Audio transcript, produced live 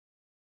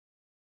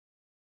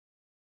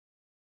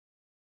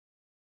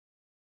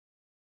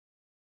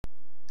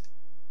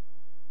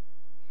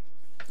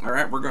All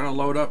right, we're gonna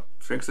load up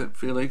Fix It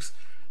Felix.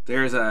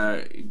 There's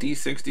a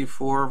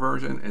D64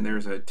 version and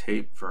there's a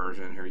tape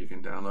version here you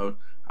can download.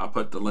 I'll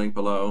put the link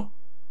below.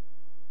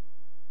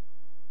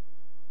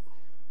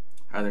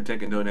 They're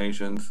taking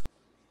donations.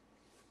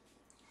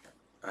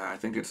 I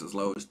think it's as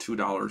low as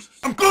 $2.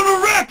 I'm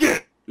gonna wreck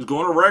it! He's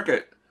gonna wreck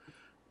it.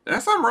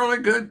 That's some really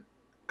good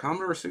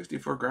Commodore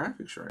 64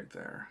 graphics right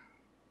there.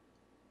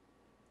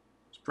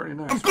 It's pretty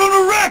nice. I'm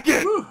gonna wreck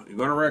it! Woo, you're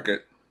gonna wreck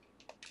it.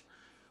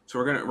 So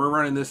we're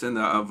running this in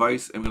the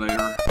Vice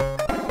emulator,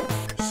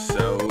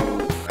 so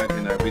I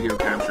can video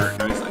capture it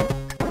nicely.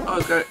 Oh,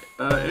 it's got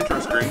intro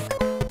screen.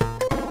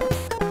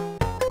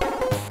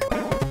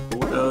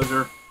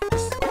 Bulldozer.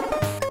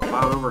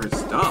 Plowed over his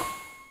stump.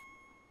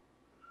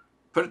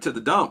 Put it to the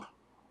dump.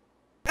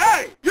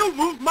 Hey, you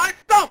moved my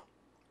stump!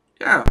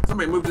 Yeah,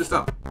 somebody moved his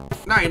stump.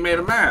 Now you made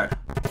him mad.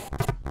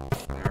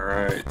 All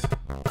right,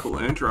 cool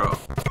intro.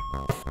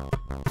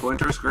 Cool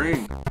intro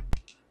screen.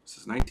 This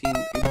is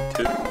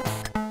 1982.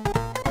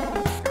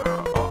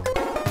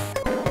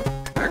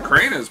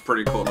 Crane is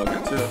pretty cool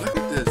looking too. Look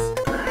at this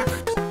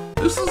graphics.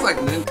 This is like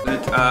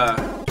Nintendo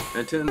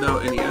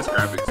NES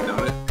graphics,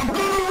 don't it? I'm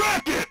gonna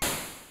wreck it!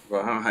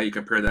 Well, I don't know how you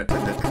compare that to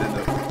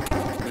Nintendo.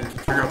 Let me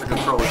figure out the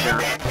controls here.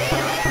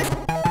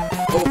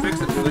 Oh, Fix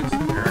It Felix.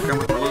 Here I come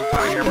with my little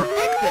tiny hammer.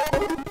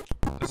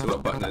 Let's see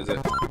what button is it.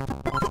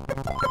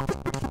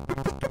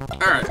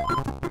 Alright.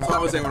 So I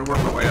was able to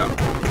work my way up.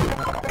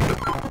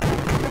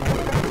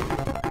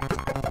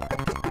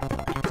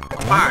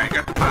 Pie,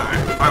 got the pie.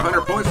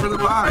 500 points for the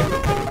pie.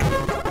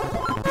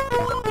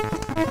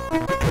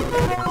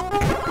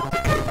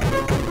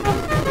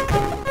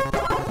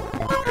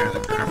 Okay, the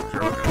graphics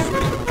are looking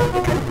sweet.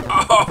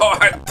 Oh,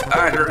 I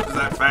died. Or is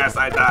that fast?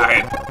 I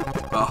died.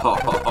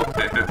 Oh,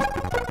 man.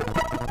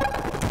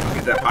 I'll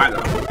get that pie,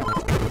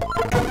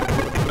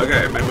 though.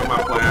 Okay, maybe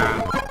my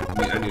plan.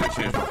 I need to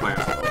change my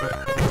plans a little bit.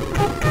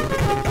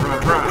 Run,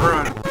 run,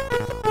 run.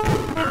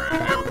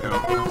 Alright, there we go.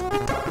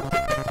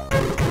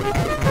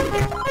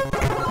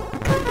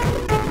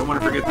 Don't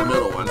want to forget the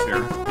middle ones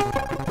here.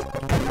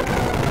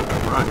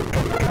 Run.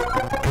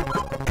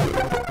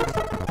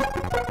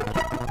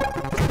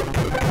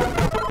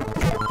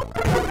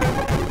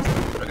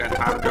 I got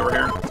time to go over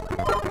here.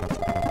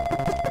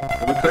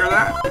 Can we clear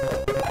that?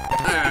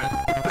 Man,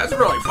 that's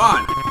really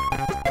fun.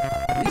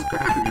 These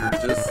graphics are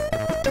just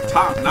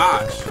top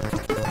notch.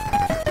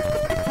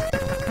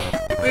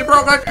 They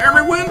broke like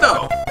every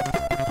window.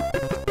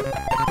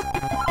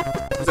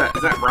 Is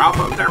that Ralph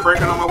up there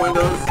breaking all my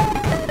windows?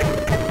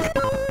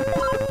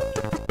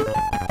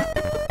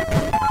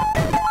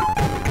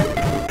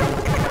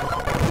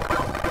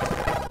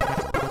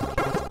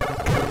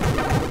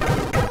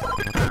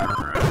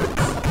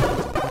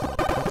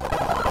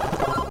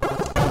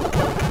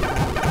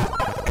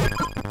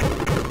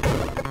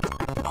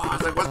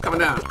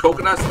 Down.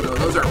 Coconuts? No,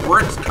 those are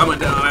bricks coming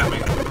down at me.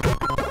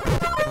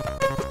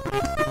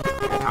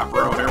 Top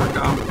row, here we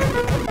come.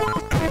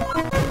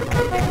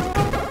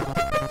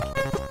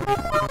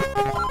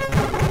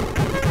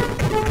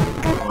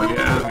 Oh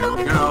yeah, here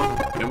we go.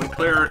 Can we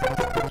clear it?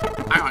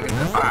 I want to get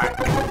that pie.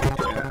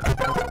 Yeah.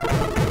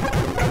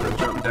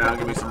 Jump down,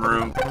 give me some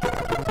room.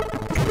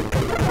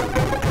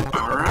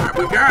 Alright,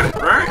 we got it,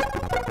 right?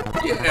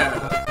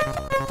 Yeah.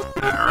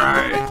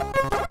 Alright.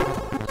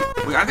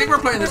 I think we're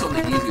playing this on the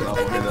easy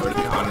level here, though, to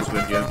be honest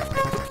with you.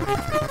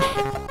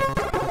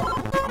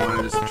 I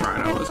wanted just to try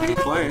it out. Let's keep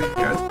playing.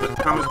 Guys, put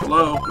comments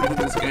below. What do you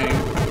think of this game?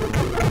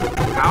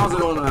 How is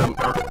it on a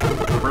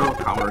real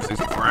Commodore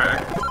 64?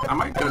 I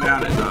might go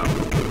down and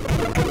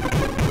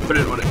put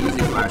it on an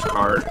easy flash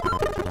card.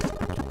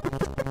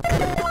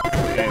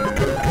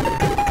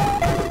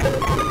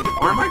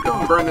 Or I might go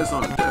and burn this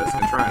on a disc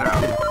and try it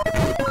out.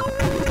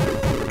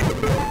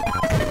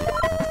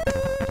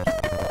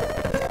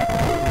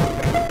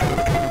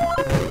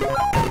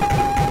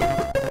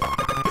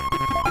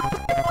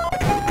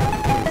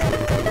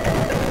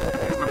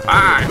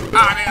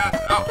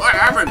 Oh, what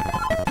happened?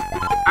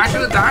 I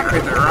should have died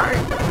right there, right? I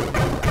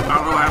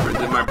don't know what happened.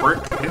 Did my brick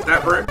hit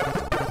that brick?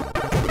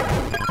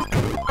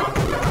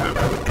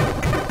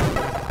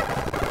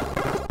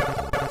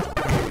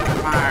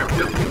 Pie,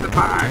 just get the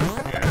pie.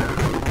 Yeah.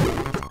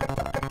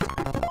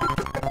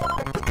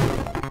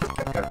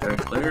 Got that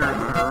clear.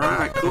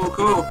 Alright, cool,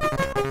 cool.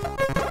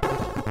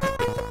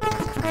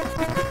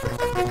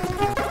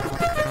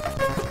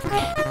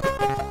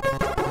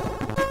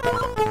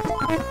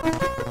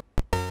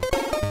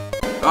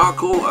 Oh,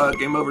 cool.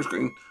 Game over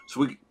screen. So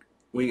we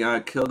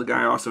killed the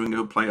guy off so we can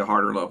go play a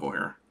harder level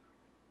here.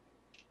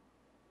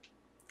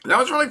 That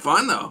was really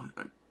fun, though.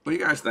 What do you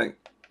guys think?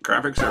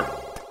 Graphics are...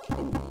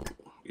 Oh,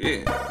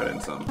 yeah, put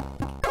in some.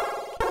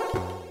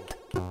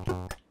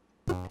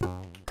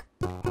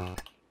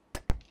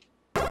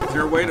 Is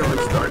there a way to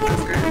restart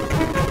this game?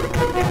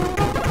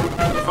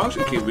 The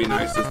function key would be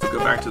nice just to go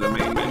back to the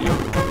main menu.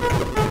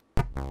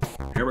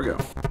 Here we go.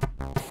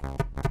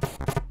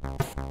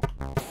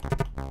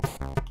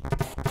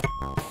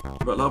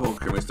 What level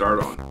can we start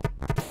on?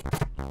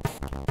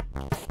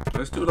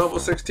 Let's do level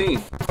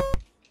 16.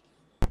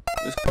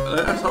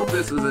 Let's hope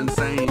this is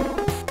insane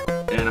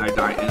and I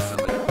die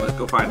instantly. Let's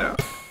go find out.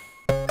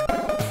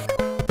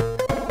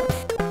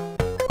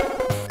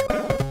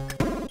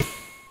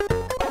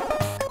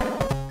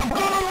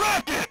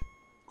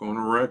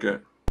 Gonna wreck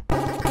it.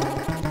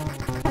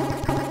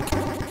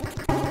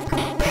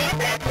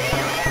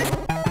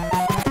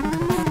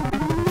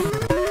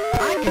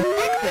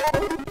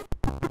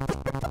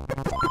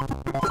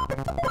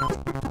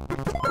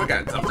 We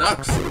got some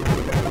ducks.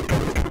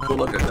 Cool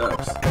looking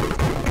ducks.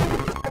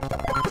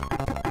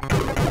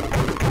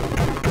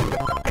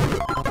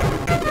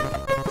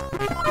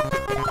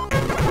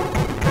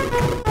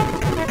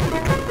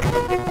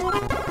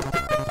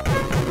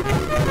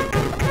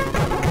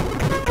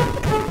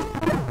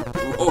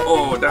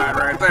 Oh, died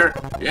right there.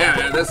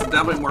 Yeah, this is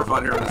definitely more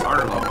fun here in this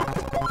harder level.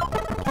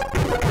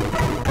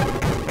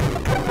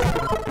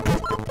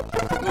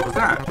 What was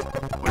that?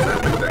 What's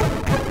that big thing?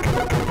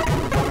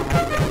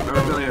 I have a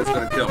feeling it's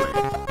going to kill me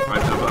if I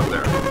jump up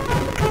there.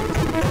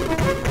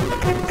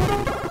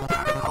 I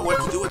don't know what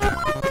to do with that.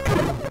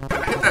 Can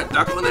I hit that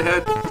duck on the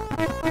head?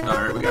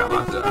 Alright, we got a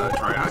lot to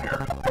try out here.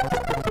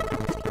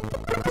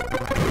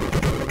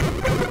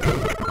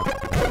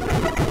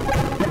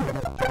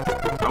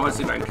 I want to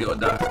see if I can kill a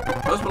duck.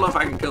 Post below if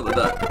I can kill the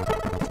duck.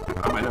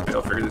 I might not be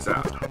able to figure this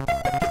out. There's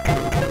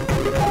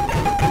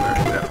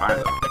that high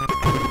though.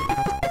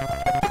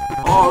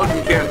 Oh, look,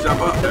 you can't jump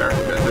up there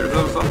because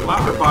there's some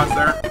flower pots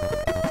there.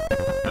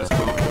 That's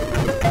cool.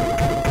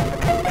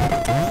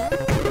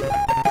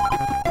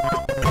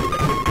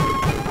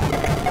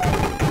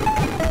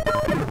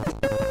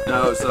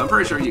 No, so I'm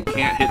pretty sure you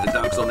can't hit the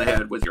ducks on the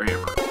head with your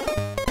hammer.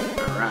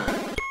 Alright.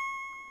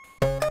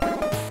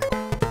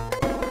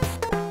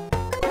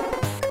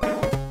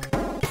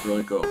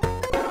 Really cool.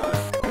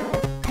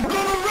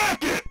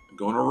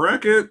 Gonna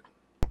wreck it!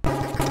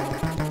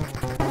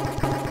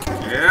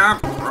 Yeah,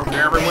 broke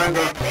every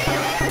window.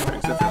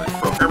 Fix it, Felix.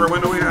 Broke every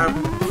window we have.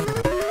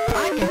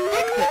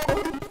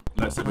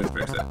 Let's see if we can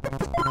fix it.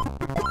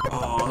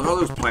 Oh, look at all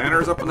those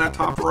planters up in that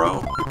top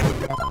row.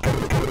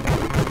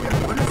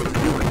 What is it to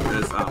do with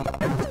this?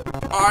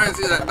 Oh, I didn't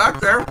see that duck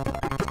there.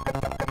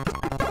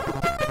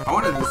 I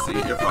wanted to see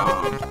if,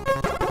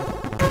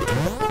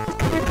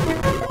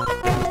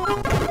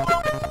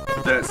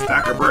 that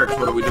stack of bricks,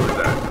 what do we do with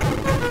that?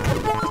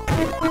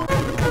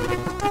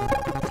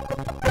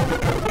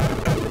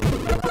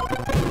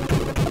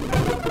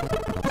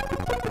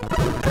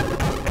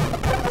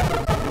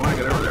 I want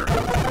to get over there.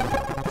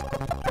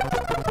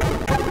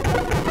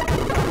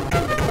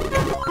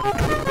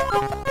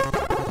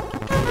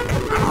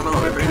 I don't know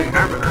if anything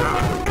happened or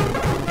not.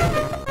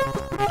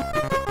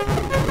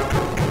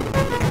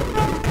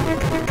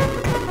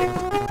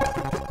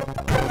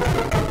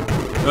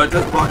 No, it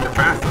does block your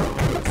path though.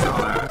 I saw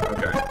that.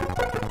 Okay.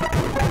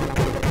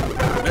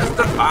 Missed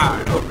the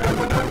pie. Oh, man,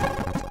 we're done.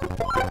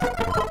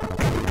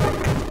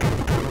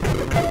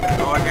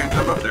 Oh, I can't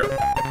jump up there.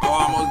 Oh, I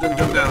almost didn't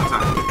jump down in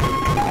time.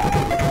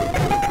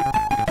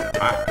 Get that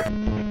pie.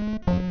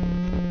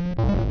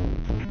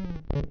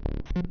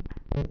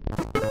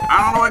 I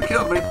don't know what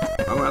killed me.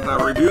 I'm gonna have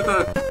to review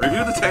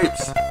the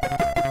tapes.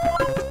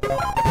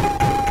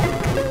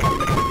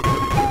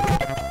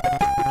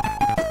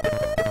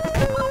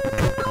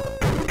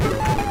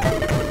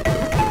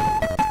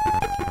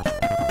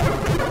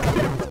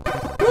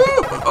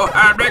 Oh,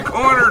 I've been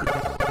cornered!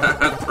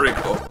 That's pretty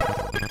cool.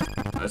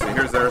 Let's see,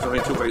 there's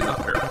only two ways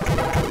up here.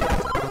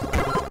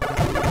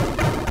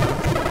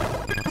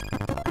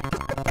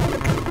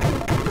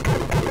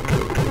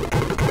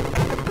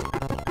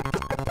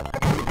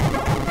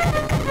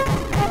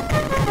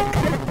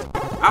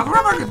 I was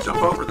wondering if I could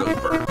jump over those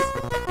birds.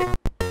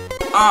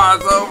 Oh,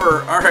 it's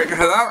over. Alright, guys,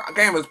 that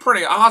game was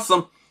pretty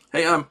awesome.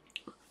 Hey,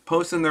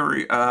 post in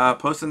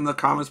the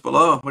comments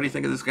below. What do you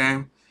think of this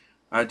game?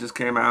 It just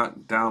came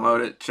out.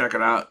 Download it. Check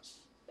it out.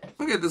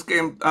 Look at this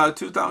game.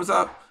 2 thumbs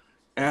up.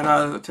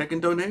 And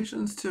taking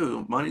donations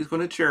too. Money's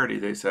going to charity,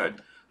 they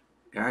said.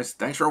 Guys,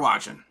 thanks for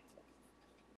watching.